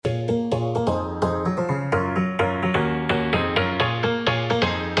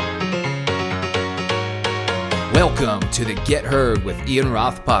Welcome to the Get Heard with Ian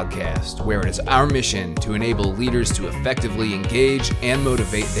Roth podcast, where it is our mission to enable leaders to effectively engage and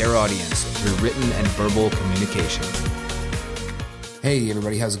motivate their audience through written and verbal communication. Hey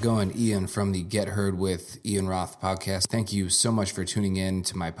everybody, how's it going? Ian from the Get Heard with Ian Roth podcast. Thank you so much for tuning in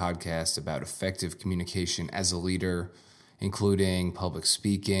to my podcast about effective communication as a leader, including public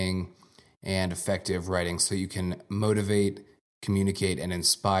speaking and effective writing, so you can motivate, communicate, and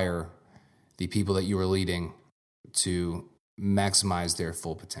inspire the people that you are leading to maximize their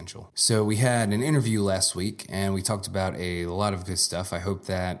full potential. So we had an interview last week and we talked about a lot of good stuff. I hope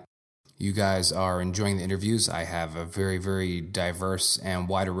that you guys are enjoying the interviews. I have a very, very diverse and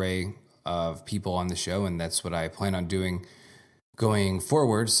wide array of people on the show, and that's what I plan on doing going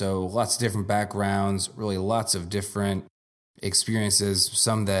forward. So lots of different backgrounds, really lots of different experiences,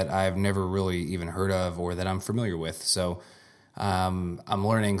 some that I've never really even heard of or that I'm familiar with. So I'm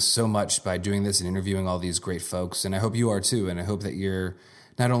learning so much by doing this and interviewing all these great folks, and I hope you are too. And I hope that you're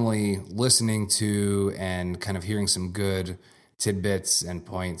not only listening to and kind of hearing some good tidbits and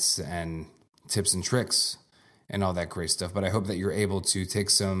points and tips and tricks and all that great stuff, but I hope that you're able to take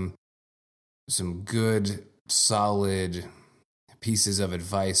some good, solid pieces of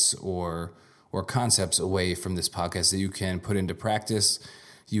advice or concepts away from this podcast that you can put into practice.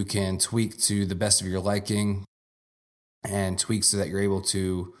 You can tweak to the best of your liking and tweak so that you're able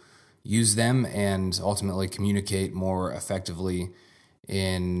to use them and ultimately communicate more effectively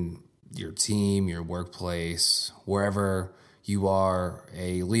in your team, your workplace, wherever you are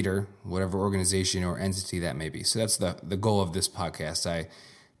a leader, whatever organization or entity that may be. So that's the goal of this podcast. I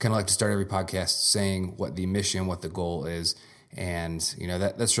kind of like to start every podcast saying what the mission, what the goal is. And, you know,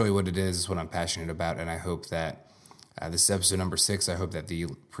 that's really what it is what I'm passionate about. And I hope that this is episode number 6. I hope that the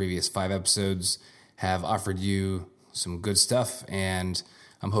previous 5 episodes have offered you some good stuff, and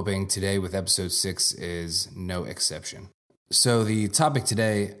I'm hoping today with episode 6 is no exception. So the topic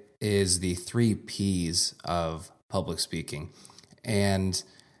today is the 3 Ps of public speaking. And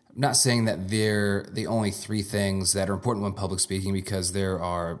I'm not saying that they're the only 3 things that are important when public speaking, because there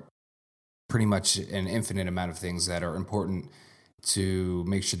are pretty much an infinite amount of things that are important to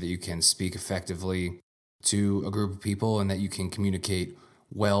make sure that you can speak effectively to a group of people and that you can communicate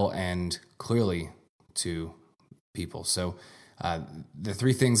well and clearly to people. So the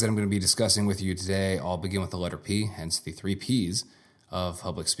 3 things that I'm going to be discussing with you today all begin with the letter P, hence the 3 Ps of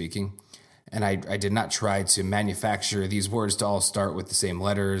public speaking. And I did not try to manufacture these words to all start with the same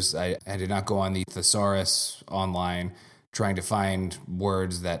letters. I did not go on the thesaurus online trying to find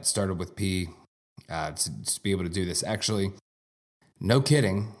words that started with P to be able to do this. Actually, no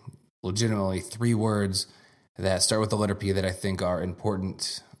kidding, legitimately 3 words that start with the letter P that I think are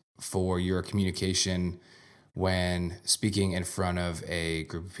important for your communication when speaking in front of a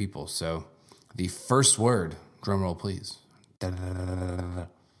group of people. So the first word, drum roll please.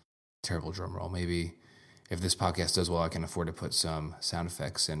 Terrible drum roll. Maybe if this podcast does well, I can afford to put some sound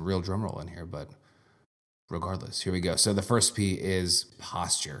effects and real drum roll in here, but regardless, here we go. So the first P is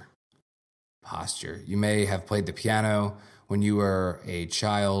posture. Posture. You may have played the piano when you were a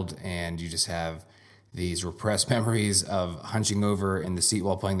child and you just have these repressed memories of hunching over in the seat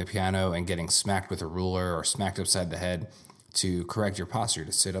while playing the piano and getting smacked with a ruler or smacked upside the head to correct your posture,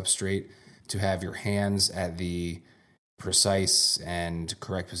 to sit up straight, to have your hands at the precise and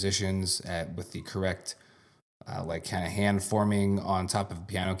correct positions with the correct kind of hand forming on top of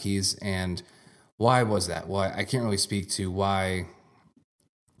piano keys. And why was that? Well, I can't really speak to why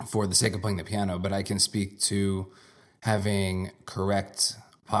for the sake of playing the piano, but I can speak to having correct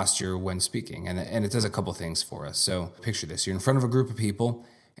posture when speaking, and it does a couple things for us. So picture this: you're in front of a group of people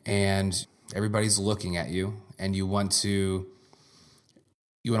and everybody's looking at you, and you want to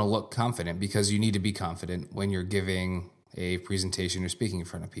look confident, because you need to be confident when you're giving a presentation or speaking in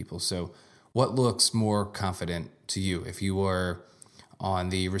front of people. So what looks more confident to you if you were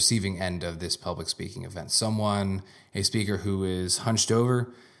on the receiving end of this public speaking event? A speaker who is hunched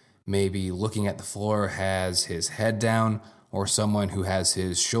over, maybe looking at the floor, has his head down, or someone who has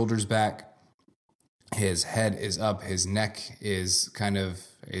his shoulders back, his head is up, his chin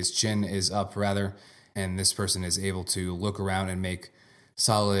is up rather, and this person is able to look around and make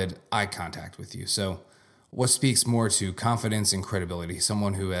solid eye contact with you. So what speaks more to confidence and credibility?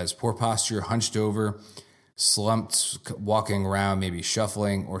 Someone who has poor posture, hunched over, slumped, walking around, maybe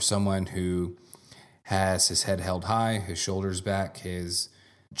shuffling, or someone who has his head held high, his shoulders back, his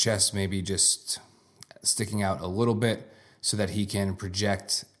chest maybe just sticking out a little bit, so that he can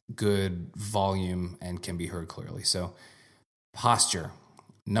project good volume and can be heard clearly. So posture,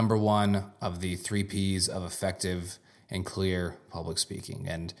 number 1 of the 3 Ps of effective and clear public speaking.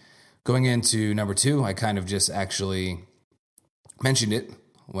 And Going into number 2, I kind of just actually mentioned it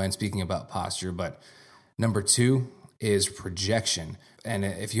when speaking about posture, but number 2 is projection. And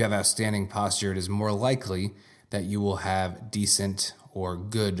if you have outstanding posture, it is more likely that you will have decent or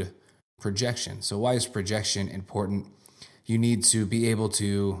good projection. So why is projection important? You need to be able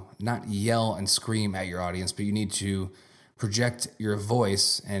to not yell and scream at your audience, but you need to project your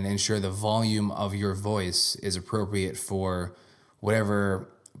voice and ensure the volume of your voice is appropriate for whatever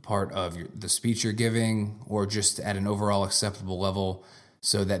part of the speech you're giving, or just at an overall acceptable level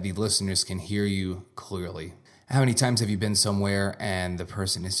so that the listeners can hear you clearly. How many times have you been somewhere and the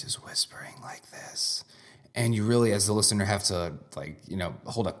person is just whispering like this? And you really, as the listener, have to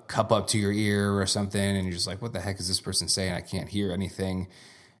hold a cup up to your ear or something, and you're just like, what the heck is this person saying? I can't hear anything.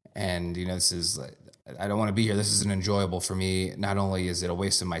 And, this is, I don't want to be here. This isn't enjoyable for me. Not only is it a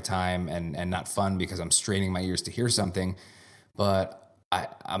waste of my time and not fun because I'm straining my ears to hear something, but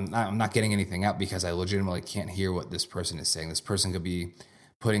I'm not getting anything out because I legitimately can't hear what this person is saying. This person could be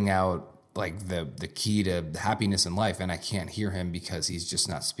putting out like the key to happiness in life, and I can't hear him because he's just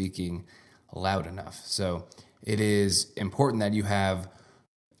not speaking loud enough. So it is important that you have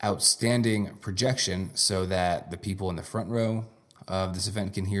outstanding projection so that the people in the front row of this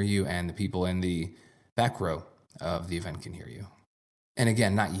event can hear you and the people in the back row of the event can hear you. And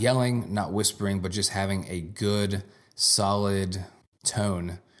again, not yelling, not whispering, but just having a good, solid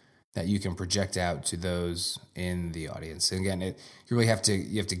tone that you can project out to those in the audience. And again, you really have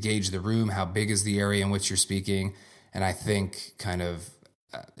to gauge the room. How big is the area in which you're speaking? And I think kind of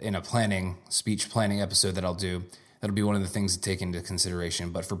in a speech planning episode that I'll do, that'll be one of the things to take into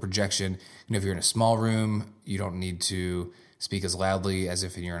consideration. But for projection, if you're in a small room, you don't need to speak as loudly as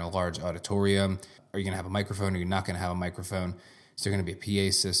if you're in a large auditorium. Are you going to have a microphone? Or you're not going to have a microphone? Is there going to be a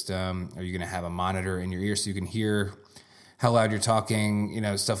PA system? Are you going to have a monitor in your ear so you can hear how loud you're talking?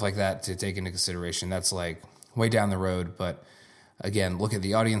 Stuff like that to take into consideration. That's like way down the road. But again, look at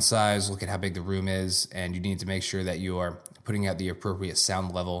the audience size, look at how big the room is, and you need to make sure that you are putting out the appropriate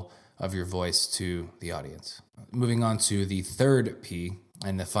sound level of your voice to the audience. Moving on to the third P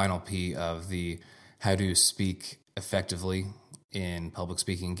and the final P of the how to speak effectively in public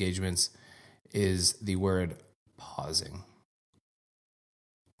speaking engagements is the word pausing.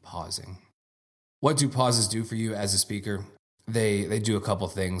 Pausing. What do pauses do for you as a speaker? They do a couple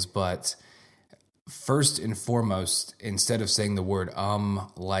things, but first and foremost, instead of saying the word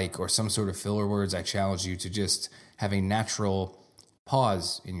like, or some sort of filler words, I challenge you to just have a natural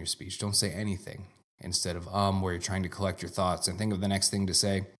pause in your speech. Don't say anything instead of where you're trying to collect your thoughts and think of the next thing to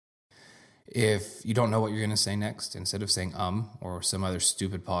say. If you don't know what you're going to say next, instead of saying or some other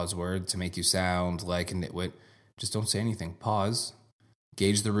stupid pause word to make you sound like a nitwit, just don't say anything. Pause,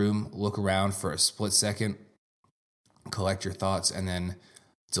 gauge the room, look around for a split second, collect your thoughts, and then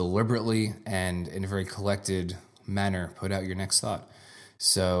deliberately and in a very collected manner put out your next thought.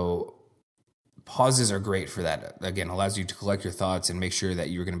 So pauses are great for that. Again, allows you to collect your thoughts and make sure that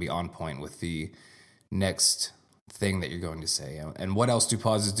you're going to be on point with the next thing that you're going to say. And what else do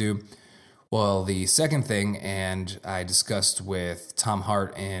pauses do? Well, the second thing, and I discussed with Tom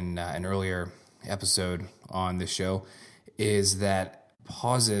Hart in an earlier episode on this show, is that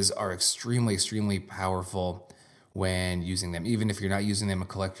pauses are extremely, extremely powerful when using them. Even if you're not using them to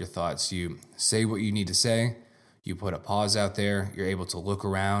collect your thoughts, you say what you need to say, you put a pause out there, you're able to look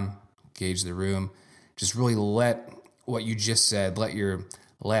around, gauge the room, just really let what you just said, let your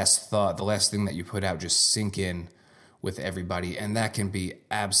last thought, the last thing that you put out, just sink in with everybody. And that can be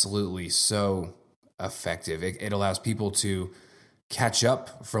absolutely so effective. It allows people to catch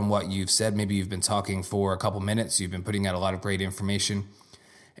up from what you've said. Maybe you've been talking for a couple minutes, you've been putting out a lot of great information,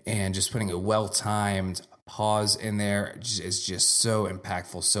 and just putting a well-timed pause in there is just so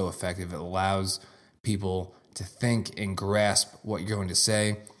impactful, so effective. It allows people to think and grasp what you're going to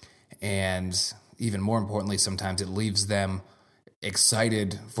say. And even more importantly, sometimes it leaves them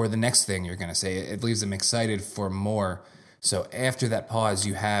excited for the next thing you're going to say. It leaves them excited for more. So after that pause,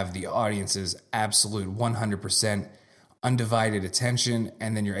 you have the audience's absolute 100% undivided attention,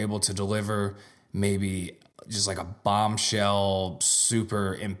 and then you're able to deliver maybe just like a bombshell,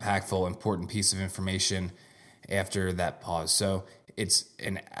 super impactful, important piece of information after that pause. So it's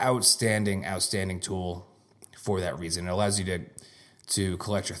an outstanding tool for that reason. It allows you to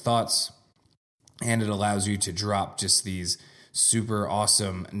collect your thoughts, and it allows you to drop just these super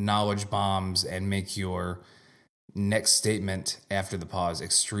awesome knowledge bombs and make your next statement after the pause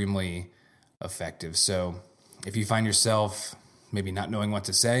extremely effective. So if you find yourself maybe not knowing what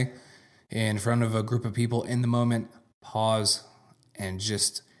to say in front of a group of people in the moment, pause and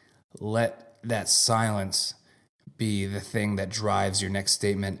just let that silence be the thing that drives your next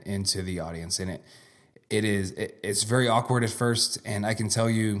statement into the audience. And it's very awkward at first. And I can tell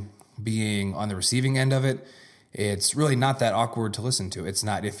you, being on the receiving end of it, it's really not that awkward to listen to. It's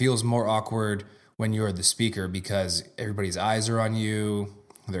not. It feels more awkward when you're the speaker because everybody's eyes are on you.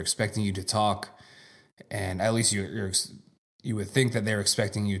 They're expecting you to talk. And at least you would think that they're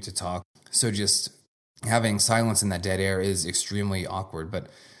expecting you to talk. So just having silence in that dead air is extremely awkward. But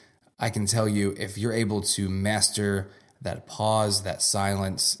I can tell you, if you're able to master that pause, that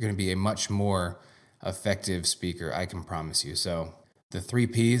silence, you're going to be a much more effective speaker, I can promise you. So the 3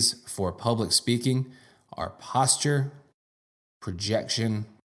 Ps for public speaking are posture, projection,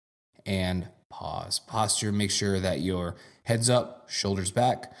 and pause. Posture, make sure that your head's up, shoulders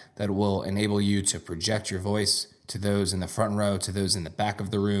back. That will enable you to project your voice to those in the front row, to those in the back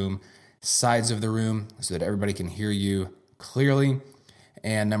of the room, sides of the room, so that everybody can hear you clearly.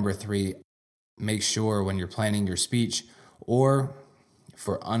 And number 3, make sure when you're planning your speech or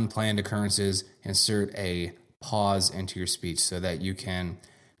for unplanned occurrences, insert a pause into your speech so that you can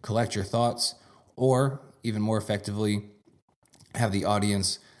collect your thoughts, or even more effectively, have the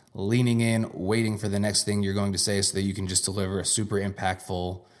audience leaning in, waiting for the next thing you're going to say so that you can just deliver a super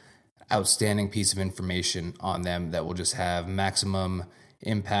impactful, outstanding piece of information on them that will just have maximum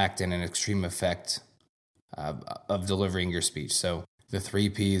impact and an extreme effect of delivering your speech. So the 3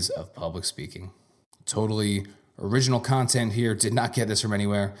 Ps of public speaking. Totally original content here. Did not get this from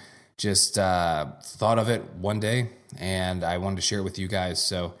anywhere. Just thought of it one day, and I wanted to share it with you guys.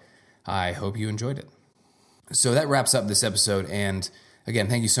 So I hope you enjoyed it. So that wraps up this episode. And again,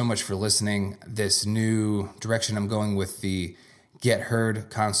 thank you so much for listening. This new direction I'm going with the Get Heard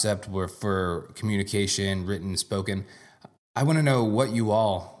concept for communication, written, spoken. I want to know what you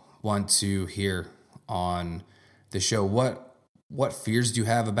all want to hear on the show. What fears do you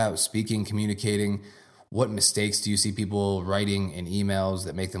have about speaking, communicating? What mistakes do you see people writing in emails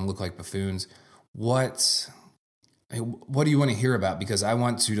that make them look like buffoons? What do you want to hear about? Because I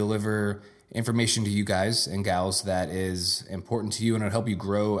want to deliver information to you guys and gals that is important to you and it'll help you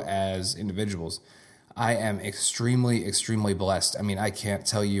grow as individuals. I am extremely, extremely blessed. I mean, I can't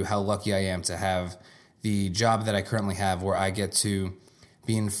tell you how lucky I am to have the job that I currently have, where I get to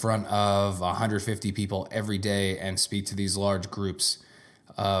be in front of 150 people every day and speak to these large groups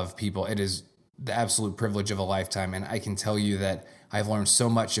of people. It is the absolute privilege of a lifetime. And I can tell you that I've learned so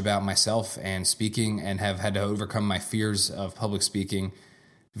much about myself and speaking, and have had to overcome my fears of public speaking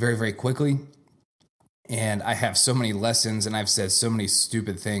very, very quickly. And I have so many lessons, and I've said so many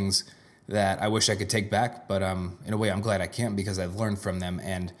stupid things that I wish I could take back. But in a way, I'm glad I can't, because I've learned from them.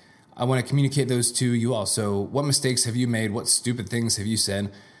 And I want to communicate those to you all. So what mistakes have you made? What stupid things have you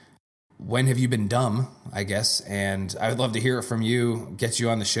said? When have you been dumb, I guess? And I would love to hear it from you, get you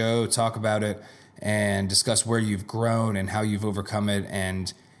on the show, talk about it, and discuss where you've grown and how you've overcome it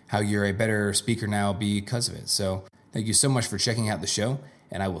and how you're a better speaker now because of it. So thank you so much for checking out the show,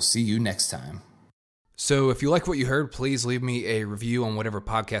 and I will see you next time. So if you like what you heard, please leave me a review on whatever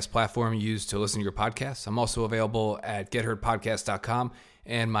podcast platform you use to listen to your podcasts. I'm also available at getheardpodcast.com,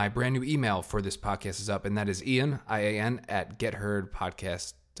 and my brand new email for this podcast is up, and that is Ian, I-A-N, at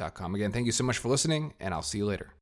getheardpodcast.com. Again, thank you so much for listening, and I'll see you later.